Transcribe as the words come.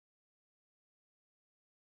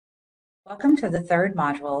Welcome to the third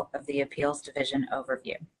module of the Appeals Division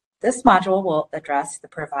Overview. This module will address the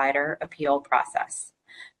provider appeal process.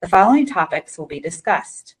 The following topics will be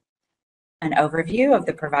discussed: an overview of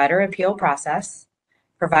the provider appeal process,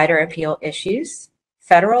 provider appeal issues,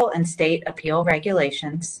 federal and state appeal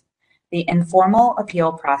regulations, the informal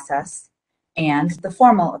appeal process, and the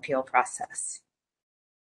formal appeal process.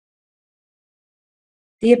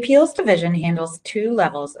 The Appeals Division handles two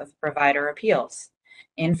levels of provider appeals: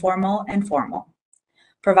 informal and formal.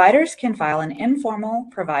 Providers can file an informal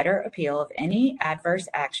provider appeal of any adverse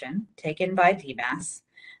action taken by DMAS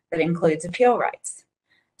that includes appeal rights.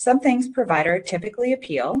 Some things providers typically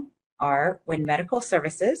appeal are when medical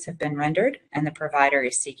services have been rendered and the provider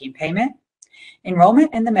is seeking payment,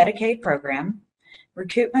 enrollment in the Medicaid program,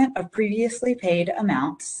 recoupment of previously paid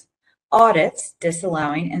amounts, audits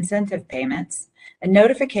disallowing incentive payments, and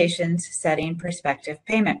notifications setting prospective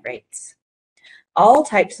payment rates. All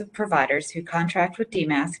types of providers who contract with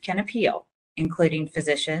DMAS can appeal, including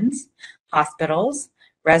physicians, hospitals,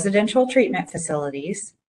 residential treatment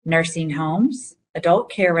facilities, nursing homes,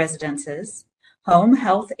 adult care residences, home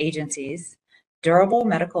health agencies, durable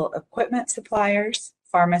medical equipment suppliers,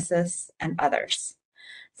 pharmacists, and others.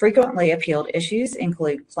 Frequently appealed issues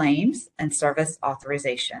include claims and service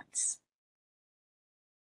authorizations.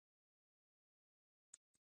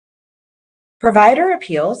 Provider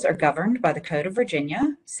appeals are governed by the Code of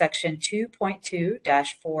Virginia, Section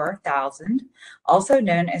 2.2-4000, also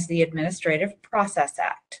known as the Administrative Process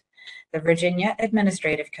Act, the Virginia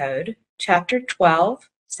Administrative Code, Chapter 12,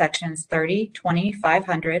 Sections 30, 20,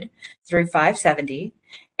 500 through 570,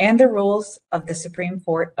 and the rules of the Supreme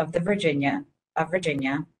Court of Virginia,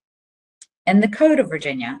 and the Code of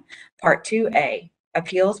Virginia, Part 2A,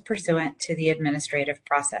 Appeals Pursuant to the Administrative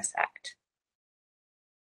Process Act.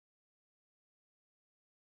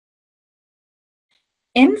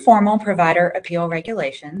 Informal provider appeal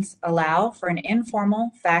regulations allow for an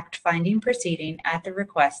informal fact-finding proceeding at the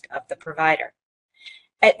request of the provider.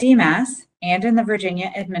 At DMAS and in the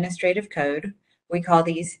Virginia Administrative Code, we call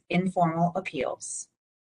these informal appeals.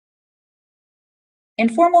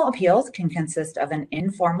 Informal appeals can consist of an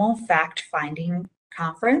informal fact-finding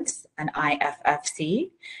conference, an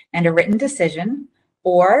IFFC, and a written decision,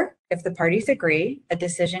 or, if the parties agree, a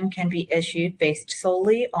decision can be issued based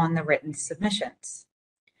solely on the written submissions.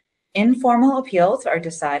 Informal appeals are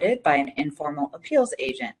decided by an informal appeals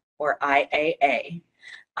agent, or IAA.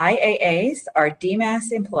 IAAs are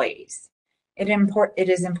DMAS employees. It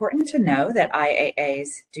is important to know that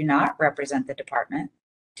IAAs do not represent the department,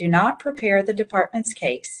 do not prepare the department's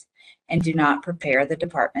case, and do not prepare the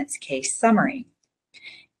department's case summary.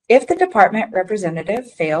 If the department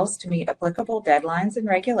representative fails to meet applicable deadlines and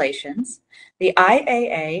regulations, the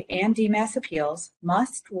IAA and DMAS appeals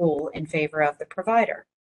must rule in favor of the provider.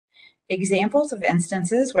 Examples of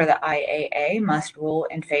instances where the IAA must rule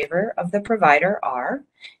in favor of the provider are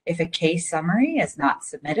if a case summary is not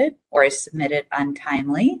submitted or is submitted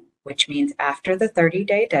untimely, which means after the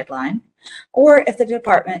 30-day deadline, or if the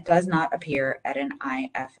department does not appear at an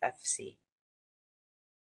IFFC.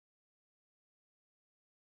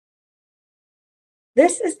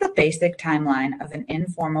 This is the basic timeline of an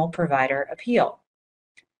informal provider appeal.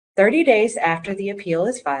 30 days after the appeal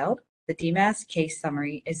is filed, the DMAS case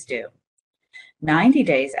summary is due. 90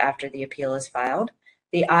 days after the appeal is filed,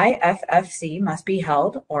 the IFFC must be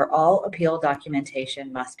held or all appeal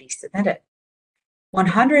documentation must be submitted.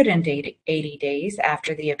 180 days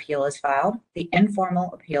after the appeal is filed, the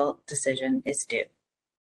informal appeal decision is due.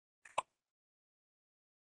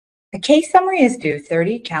 A case summary is due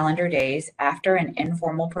 30 calendar days after an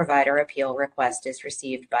informal provider appeal request is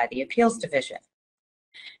received by the Appeals Division.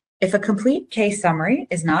 If a complete case summary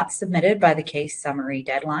is not submitted by the case summary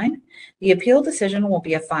deadline, the appeal decision will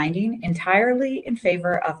be a finding entirely in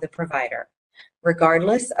favor of the provider,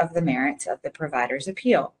 regardless of the merits of the provider's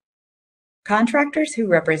appeal. Contractors who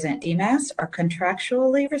represent DMAS are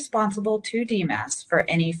contractually responsible to DMAS for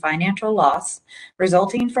any financial loss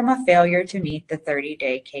resulting from a failure to meet the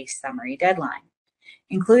 30-day case summary deadline,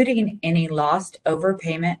 including any lost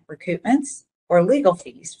overpayment recoupments or legal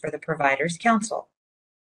fees for the provider's counsel.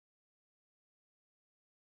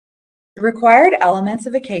 The required elements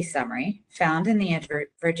of a case summary found in the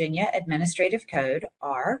Virginia Administrative Code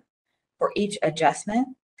are, for each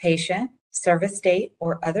adjustment, patient, service date,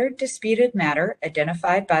 or other disputed matter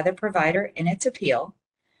identified by the provider in its appeal,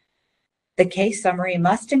 the case summary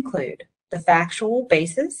must include the factual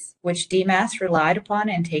basis which DMAS relied upon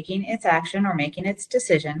in taking its action or making its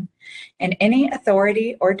decision, and any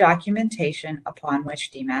authority or documentation upon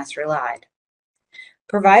which DMAS relied.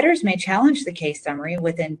 Providers may challenge the case summary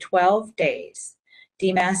within 12 days.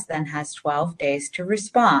 DMAS then has 12 days to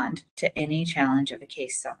respond to any challenge of a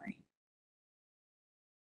case summary.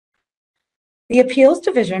 The Appeals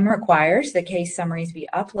Division requires that case summaries be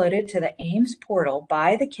uploaded to the AIMS portal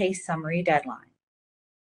by the case summary deadline.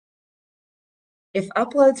 If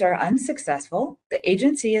uploads are unsuccessful, the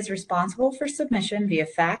agency is responsible for submission via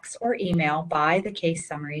fax or email by the case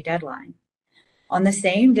summary deadline. On the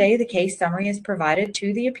same day the case summary is provided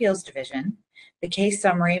to the Appeals Division, the case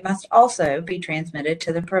summary must also be transmitted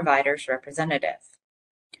to the provider's representative.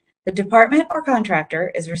 The department or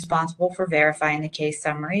contractor is responsible for verifying the case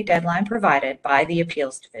summary deadline provided by the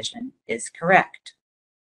Appeals Division is correct.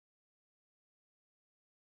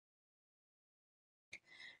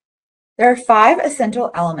 There are 5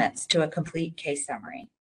 essential elements to a complete case summary: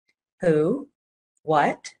 who,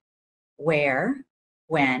 what, where,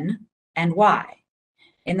 when, and why.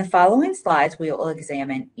 In the following slides, we will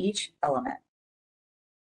examine each element.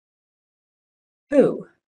 Who?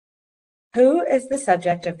 Who is the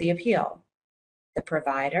subject of the appeal? The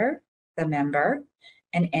provider, the member,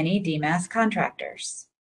 and any DMAS contractors.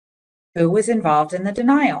 Who was involved in the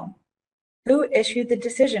denial? Who issued the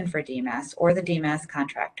decision for DMAS or the DMAS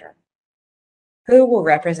contractor? Who will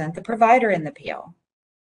represent the provider in the appeal?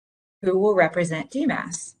 Who will represent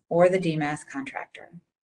DMAS or the DMAS contractor?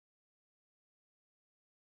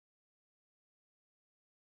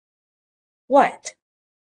 What?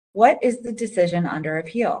 What is the decision under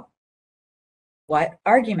appeal? What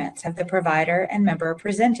arguments have the provider and member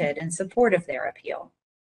presented in support of their appeal?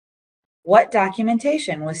 What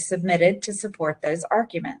documentation was submitted to support those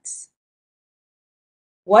arguments?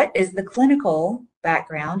 What is the clinical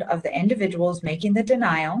background of the individuals making the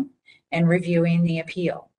denial and reviewing the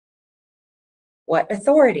appeal? What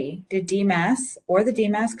authority did DMAS or the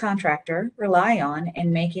DMAS contractor rely on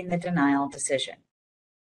in making the denial decision?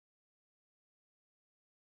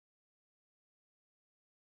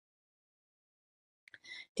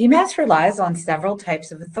 DMAS relies on several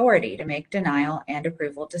types of authority to make denial and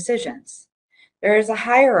approval decisions. There is a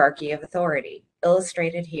hierarchy of authority,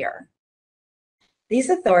 illustrated here. These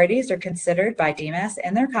authorities are considered by DMAS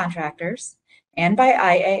and their contractors and by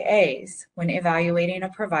IAAs when evaluating a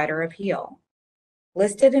provider appeal,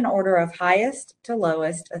 listed in order of highest to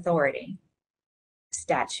lowest authority.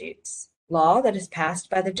 Statutes, law that is passed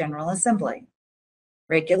by the General Assembly.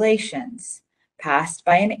 Regulations, passed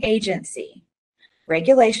by an agency.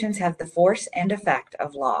 Regulations have the force and effect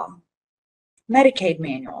of law. Medicaid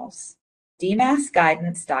manuals, DMAS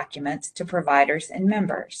guidance documents to providers and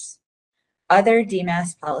members. Other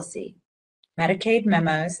DMAS policy, Medicaid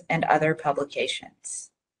memos, and other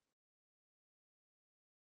publications.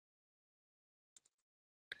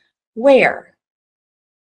 Where?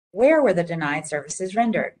 Where were the denied services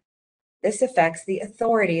rendered? This affects the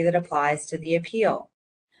authority that applies to the appeal.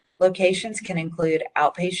 Locations can include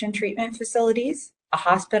outpatient treatment facilities, a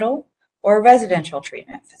hospital, or a residential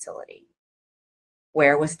treatment facility.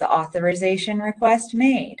 Where was the authorization request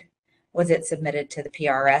made? Was it submitted to the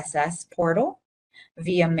PRSS portal,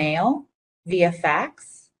 via mail, via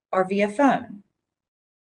fax, or via phone?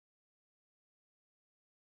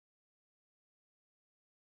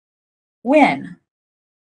 When?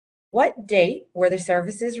 What date were the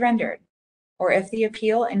services rendered? Or if the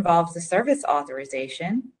appeal involves a service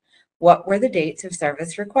authorization, what were the dates of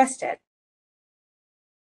service requested?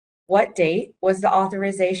 What date was the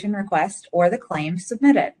authorization request or the claim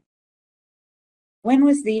submitted? When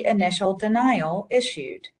was the initial denial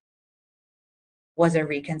issued? Was a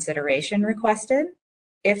reconsideration requested?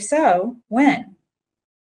 If so, when?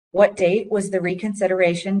 What date was the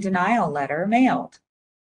reconsideration denial letter mailed?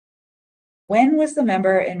 When was the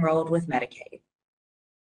member enrolled with Medicaid?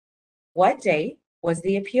 What date was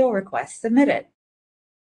the appeal request submitted?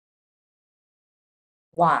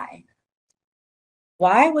 Why?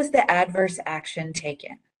 Why was the adverse action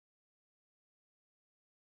taken?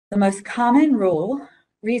 The most common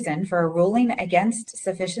reason for a ruling against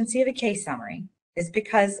sufficiency of a case summary is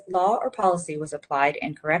because law or policy was applied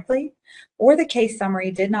incorrectly, or the case summary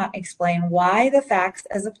did not explain why the facts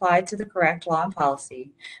as applied to the correct law and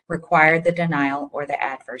policy required the denial or the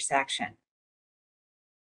adverse action.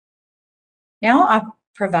 Now I'll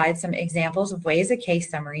provide some examples of ways a case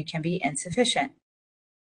summary can be insufficient.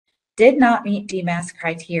 Did not meet DMAS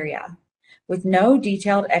criteria, with no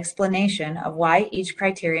detailed explanation of why each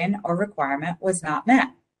criterion or requirement was not met.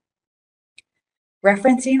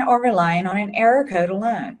 Referencing or relying on an error code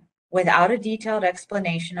alone, without a detailed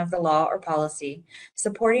explanation of the law or policy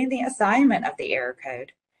supporting the assignment of the error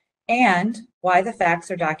code, and why the facts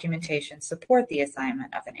or documentation support the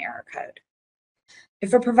assignment of an error code.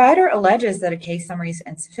 If a provider alleges that a case summary is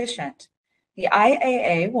insufficient, The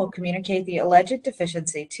IAA will communicate the alleged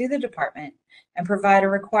deficiency to the department and provide a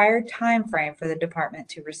required time frame for the department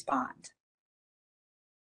to respond.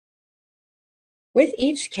 With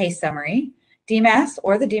each case summary, DMAS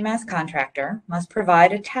or the DMAS contractor must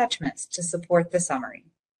provide attachments to support the summary.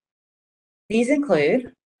 These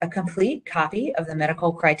include a complete copy of the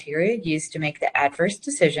medical criteria used to make the adverse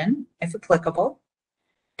decision, if applicable,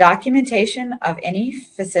 documentation of any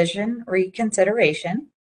physician reconsideration,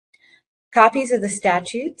 copies of the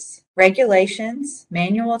statutes, regulations,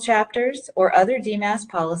 manual chapters, or other DMAS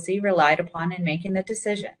policy relied upon in making the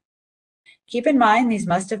decision. Keep in mind these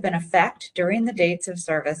must have been in effect during the dates of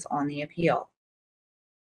service on the appeal.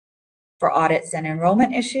 For audits and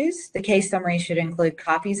enrollment issues, the case summary should include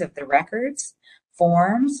copies of the records,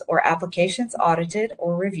 forms, or applications audited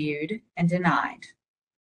or reviewed and denied.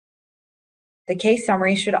 The case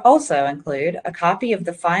summary should also include a copy of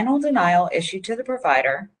the final denial issued to the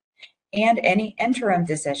provider and any interim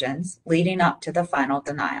decisions leading up to the final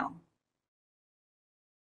denial.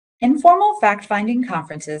 Informal fact-finding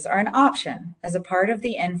conferences are an option as a part of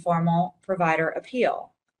the informal provider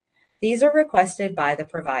appeal. These are requested by the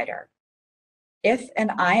provider. If an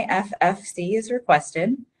IFFC is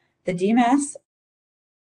requested, the DMAS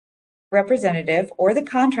representative or the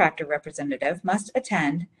contractor representative must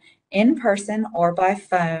attend in person or by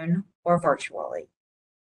phone or virtually.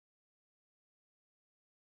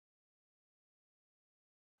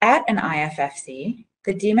 At an IFFC,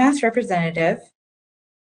 the DMAS representative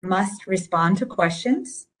must respond to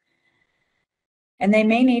questions, and they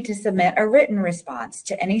may need to submit a written response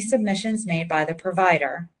to any submissions made by the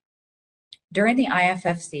provider during the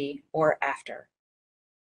IFFC or after.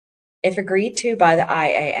 If agreed to by the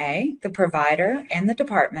IAA, the provider, and the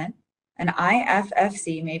department, an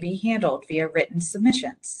IFFC may be handled via written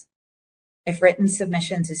submissions. If written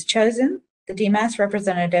submissions is chosen, the DMAS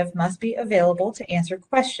representative must be available to answer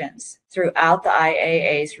questions throughout the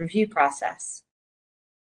IAA's review process.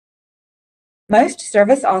 Most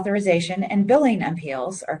service authorization and billing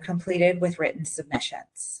appeals are completed with written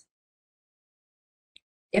submissions.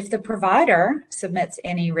 If the provider submits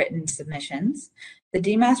any written submissions, the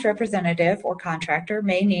DMAS representative or contractor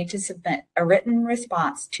may need to submit a written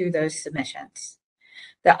response to those submissions.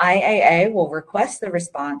 The IAA will request the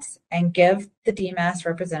response and give the DMAS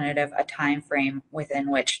representative a time frame within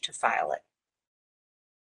which to file it.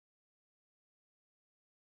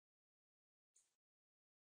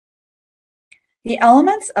 The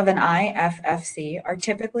elements of an IFFC are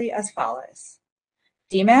typically as follows.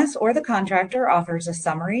 DMAS or the contractor offers a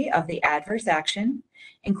summary of the adverse action,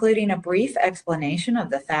 including a brief explanation of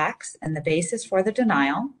the facts and the basis for the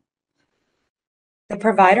denial. The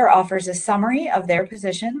provider offers a summary of their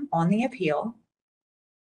position on the appeal.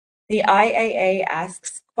 The IAA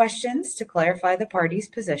asks questions to clarify the parties'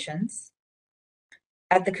 positions.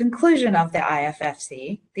 At the conclusion of the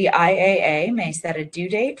IFFC, the IAA may set a due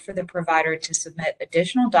date for the provider to submit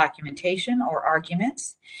additional documentation or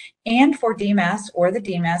arguments, and for DMAS or the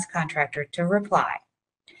DMAS contractor to reply.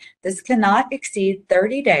 This cannot exceed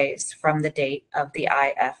 30 days from the date of the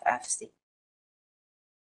IFFC.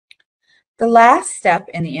 The last step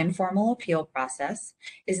in the informal appeal process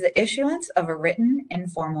is the issuance of a written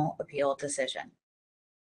informal appeal decision.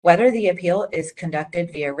 Whether the appeal is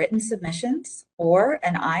conducted via written submissions or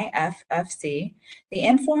an IFFC, the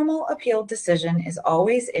informal appeal decision is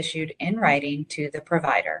always issued in writing to the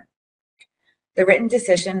provider. The written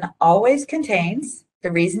decision always contains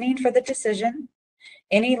the reasoning for the decision,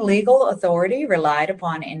 any legal authority relied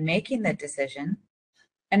upon in making the decision,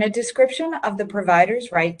 and a description of the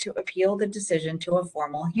provider's right to appeal the decision to a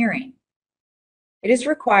formal hearing. It is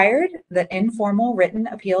required that informal written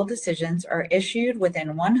appeal decisions are issued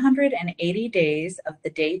within 180 days of the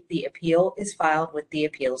date the appeal is filed with the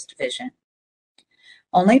Appeals Division.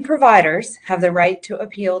 Only providers have the right to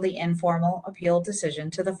appeal the informal appeal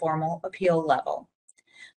decision to the formal appeal level.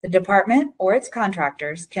 The department or its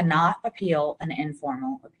contractors cannot appeal an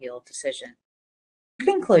informal appeal decision. In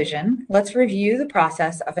conclusion, let's review the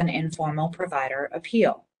process of an informal provider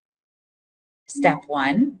appeal. Step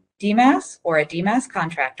 1. DMAS or a DMAS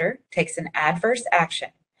contractor takes an adverse action,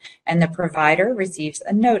 and the provider receives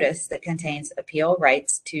a notice that contains appeal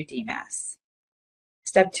rights to DMAS.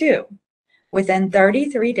 Step 2. Within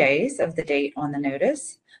 33 days of the date on the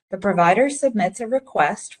notice, the provider submits a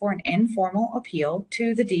request for an informal appeal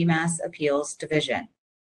to the DMAS Appeals Division.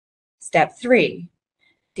 Step 3.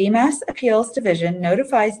 DMAS Appeals Division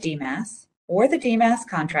notifies DMAS or the DMAS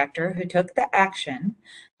contractor who took the action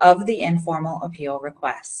of the informal appeal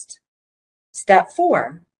request. Step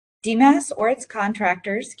 4. DMAS or its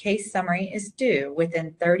contractor's case summary is due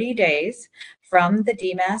within 30 days from the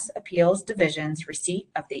DMAS Appeals Division's receipt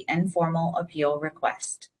of the informal appeal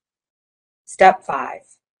request. Step 5.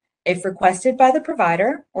 If requested by the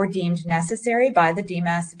provider or deemed necessary by the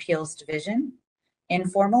DMAS Appeals Division,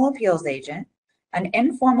 informal appeals agent, an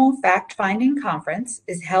informal fact-finding conference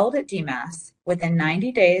is held at DMAS within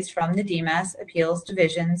 90 days from the DMAS Appeals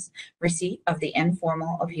Division's receipt of the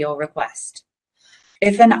informal appeal request.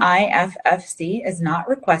 If an IFFC is not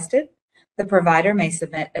requested, the provider may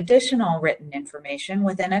submit additional written information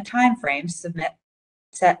within a time frame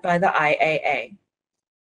set by the IAA.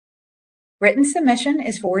 Written submission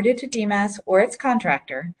is forwarded to DMAS or its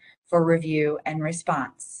contractor for review and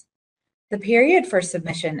response. The period for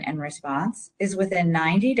submission and response is within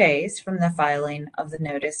 90 days from the filing of the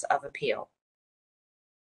Notice of Appeal.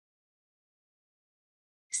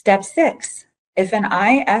 Step 6. If an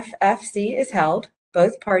IFFC is held,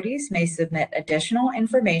 both parties may submit additional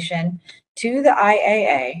information to the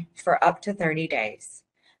IAA for up to 30 days.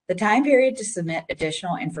 The time period to submit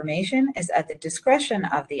additional information is at the discretion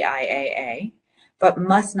of the IAA, but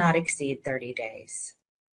must not exceed 30 days.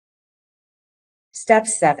 Step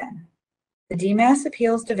 7. The DMAS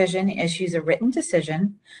Appeals Division issues a written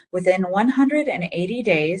decision within 180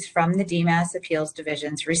 days from the DMAS Appeals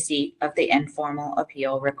Division's receipt of the informal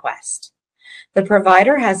appeal request. The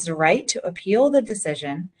provider has the right to appeal the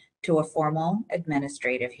decision to a formal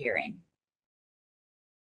administrative hearing.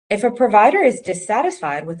 If a provider is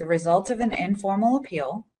dissatisfied with the results of an informal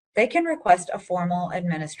appeal, they can request a formal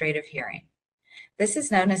administrative hearing. This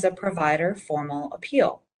is known as a provider formal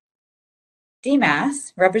appeal.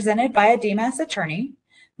 DMAS, represented by a DMAS attorney,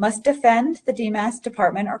 must defend the DMAS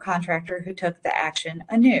department or contractor who took the action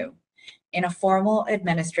anew in a formal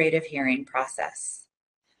administrative hearing process.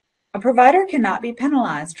 A provider cannot be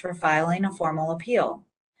penalized for filing a formal appeal.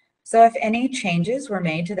 So if any changes were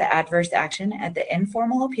made to the adverse action at the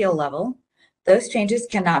informal appeal level, those changes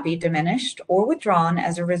cannot be diminished or withdrawn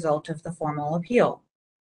as a result of the formal appeal.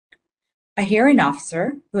 A hearing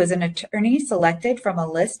officer, who is an attorney selected from a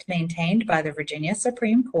list maintained by the Virginia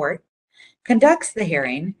Supreme Court, conducts the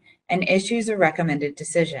hearing and issues a recommended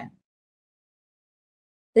decision.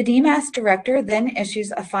 The DMAS director then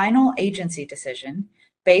issues a final agency decision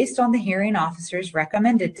based on the hearing officer's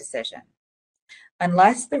recommended decision,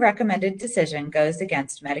 unless the recommended decision goes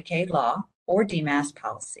against Medicaid law or DMAS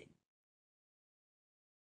policy.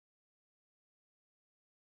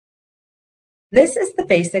 This is the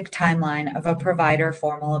basic timeline of a provider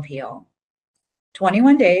formal appeal.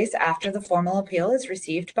 21 days after the formal appeal is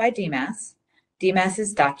received by DMAS,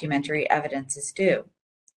 DMAS's documentary evidence is due.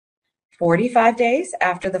 45 days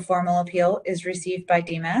after the formal appeal is received by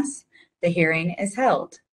DMAS, the hearing is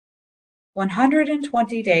held.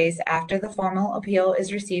 120 days after the formal appeal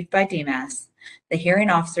is received by DMAS, the hearing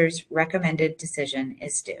officer's recommended decision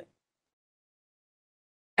is due.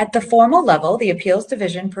 At the formal level, the Appeals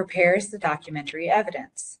Division prepares the documentary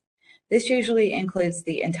evidence. This usually includes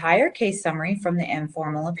the entire case summary from the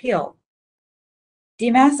informal appeal.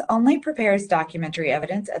 DMAS only prepares documentary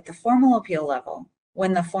evidence at the formal appeal level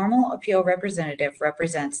when the formal appeal representative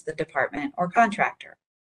represents the department or contractor.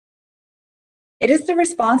 It is the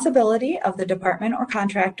responsibility of the department or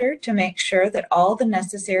contractor to make sure that all the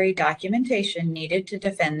necessary documentation needed to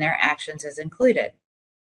defend their actions is included.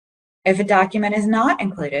 If a document is not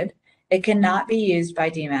included, it cannot be used by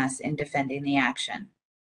DMAS in defending the action.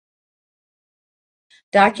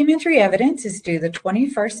 Documentary evidence is due the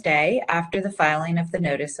 21st day after the filing of the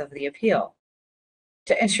notice of the appeal.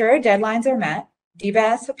 To ensure deadlines are met,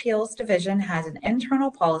 DMAS Appeals Division has an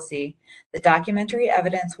internal policy that documentary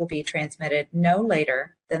evidence will be transmitted no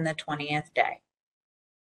later than the 20th day.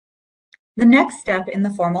 The next step in the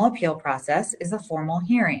formal appeal process is a formal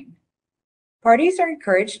hearing. Parties are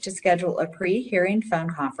encouraged to schedule a pre-hearing phone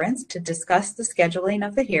conference to discuss the scheduling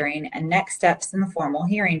of the hearing and next steps in the formal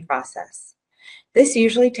hearing process. This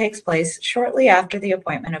usually takes place shortly after the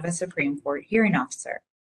appointment of a Supreme Court hearing officer.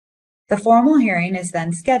 The formal hearing is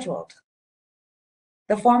then scheduled.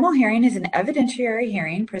 The formal hearing is an evidentiary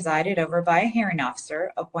hearing presided over by a hearing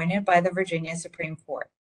officer appointed by the Virginia Supreme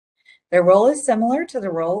Court. Their role is similar to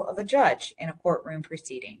the role of a judge in a courtroom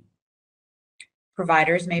proceeding.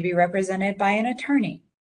 Providers may be represented by an attorney.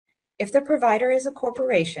 If the provider is a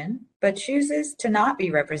corporation but chooses to not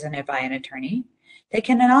be represented by an attorney, they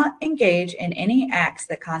cannot engage in any acts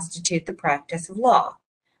that constitute the practice of law,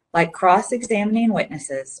 like cross-examining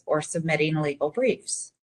witnesses or submitting legal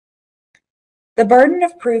briefs. The burden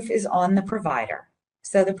of proof is on the provider,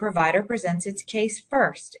 so the provider presents its case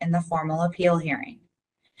first in the formal appeal hearing.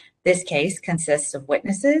 This case consists of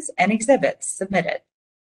witnesses and exhibits submitted.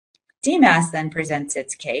 DMAS then presents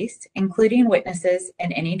its case, including witnesses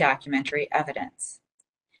and any documentary evidence.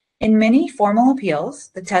 In many formal appeals,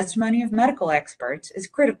 the testimony of medical experts is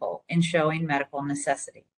critical in showing medical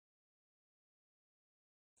necessity.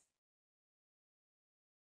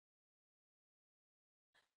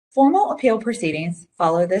 Formal appeal proceedings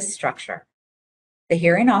follow this structure. The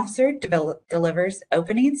hearing officer delivers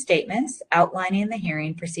opening statements outlining the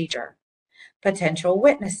hearing procedure. Potential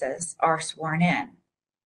witnesses are sworn in.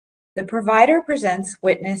 The provider presents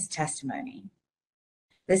witness testimony.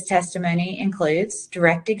 This testimony includes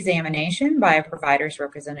direct examination by a provider's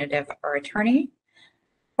representative or attorney,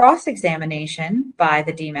 cross-examination by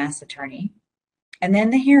the DMAS attorney, and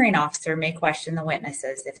then the hearing officer may question the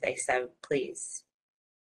witnesses if they so please.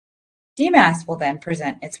 DMAS will then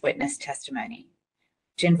present its witness testimony,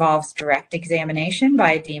 which involves direct examination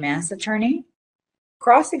by a DMAS attorney,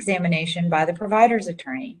 cross-examination by the provider's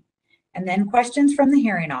attorney, and then questions from the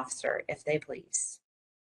hearing officer if they please.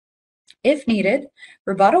 If needed,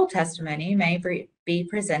 rebuttal testimony may be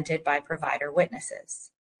presented by provider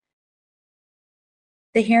witnesses.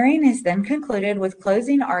 The hearing is then concluded with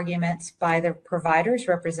closing arguments by the provider's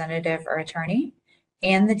representative or attorney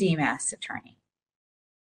and the DMAS attorney.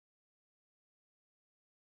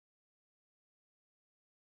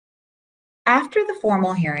 After the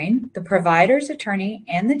formal hearing, the provider's attorney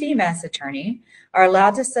and the DMAS attorney are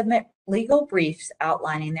allowed to submit legal briefs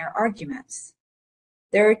outlining their arguments.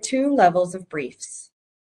 There are two levels of briefs.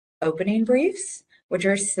 Opening briefs, which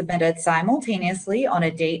are submitted simultaneously on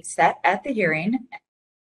a date set at the hearing.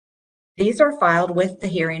 These are filed with the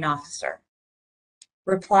hearing officer.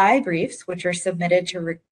 Reply briefs, which are submitted to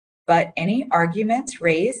rebut any arguments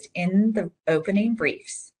raised in the opening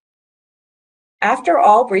briefs. After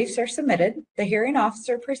all briefs are submitted, the hearing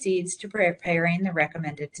officer proceeds to preparing the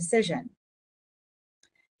recommended decision.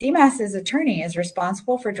 DMAS's attorney is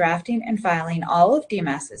responsible for drafting and filing all of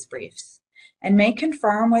DMAS's briefs and may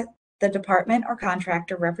confirm with the department or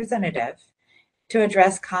contractor representative to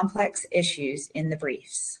address complex issues in the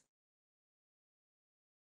briefs.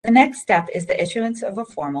 The next step is the issuance of a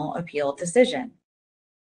formal appeal decision.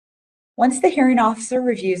 Once the hearing officer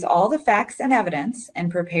reviews all the facts and evidence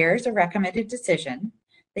and prepares a recommended decision,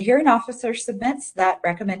 the hearing officer submits that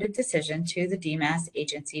recommended decision to the DMAS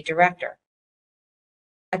agency director.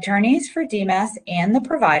 Attorneys for DMAS and the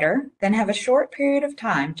provider then have a short period of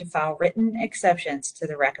time to file written exceptions to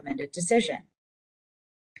the recommended decision.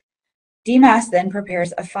 DMAS then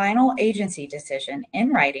prepares a final agency decision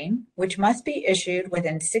in writing, which must be issued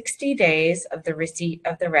within 60 days of the receipt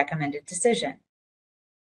of the recommended decision.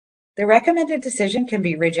 The recommended decision can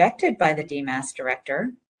be rejected by the DMAS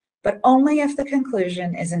director, but only if the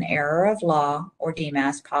conclusion is an error of law or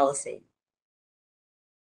DMAS policy.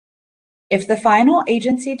 If the final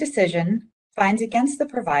agency decision finds against the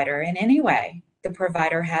provider in any way, the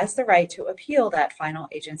provider has the right to appeal that final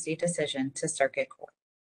agency decision to circuit court.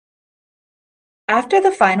 After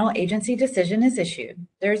the final agency decision is issued,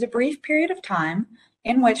 there is a brief period of time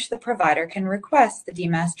in which the provider can request the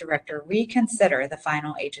DMAS director reconsider the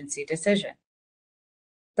final agency decision.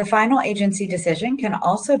 The final agency decision can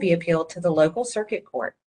also be appealed to the local circuit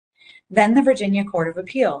court, then the Virginia Court of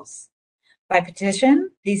Appeals. By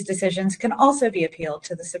petition, these decisions can also be appealed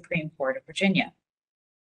to the Supreme Court of Virginia.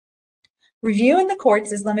 Review in the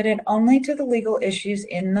courts is limited only to the legal issues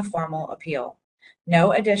in the formal appeal.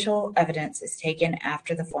 No additional evidence is taken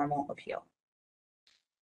after the formal appeal.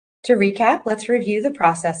 To recap, let's review the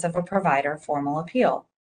process of a provider formal appeal.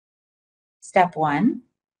 Step 1,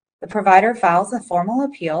 the provider files a formal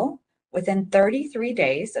appeal within 33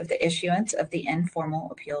 days of the issuance of the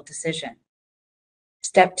informal appeal decision.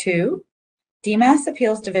 Step 2, DMAS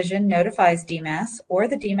Appeals Division notifies DMAS or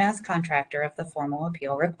the DMAS contractor of the formal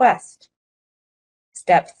appeal request.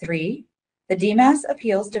 Step 3, the DMAS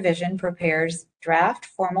Appeals Division prepares draft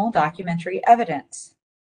formal documentary evidence.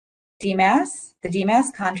 DMAS, the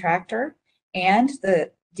DMAS contractor, and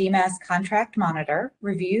the DMAS contract monitor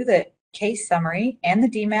review the case summary, and the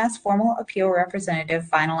DMAS formal appeal representative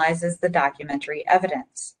finalizes the documentary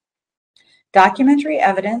evidence. Documentary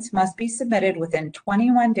evidence must be submitted within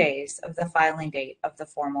 21 days of the filing date of the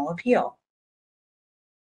formal appeal.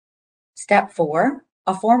 Step 4,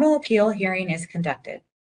 a formal appeal hearing is conducted.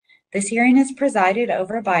 This hearing is presided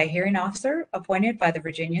over by a hearing officer appointed by the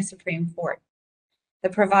Virginia Supreme Court. The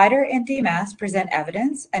provider and DMAS present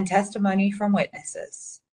evidence and testimony from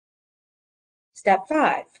witnesses. Step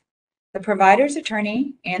 5, the provider's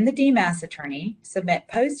attorney and the DMAS attorney submit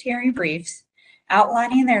post-hearing briefs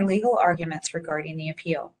outlining their legal arguments regarding the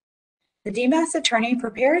appeal. The DMAS attorney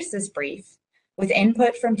prepares this brief with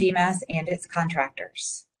input from DMAS and its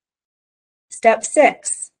contractors. Step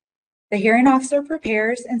 6, The hearing officer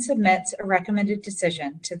prepares and submits a recommended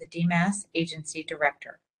decision to the DMAS agency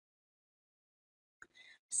director.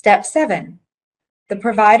 Step 7. The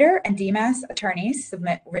provider and DMAS attorneys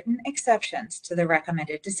submit written exceptions to the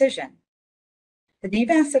recommended decision. The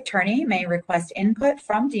DMAS attorney may request input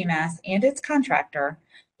from DMAS and its contractor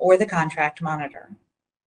or the contract monitor.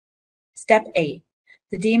 Step 8.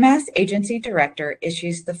 The DMAS agency director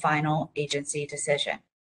issues the final agency decision.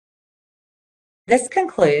 This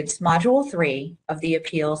concludes Module 3 of the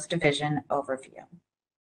Appeals Division overview.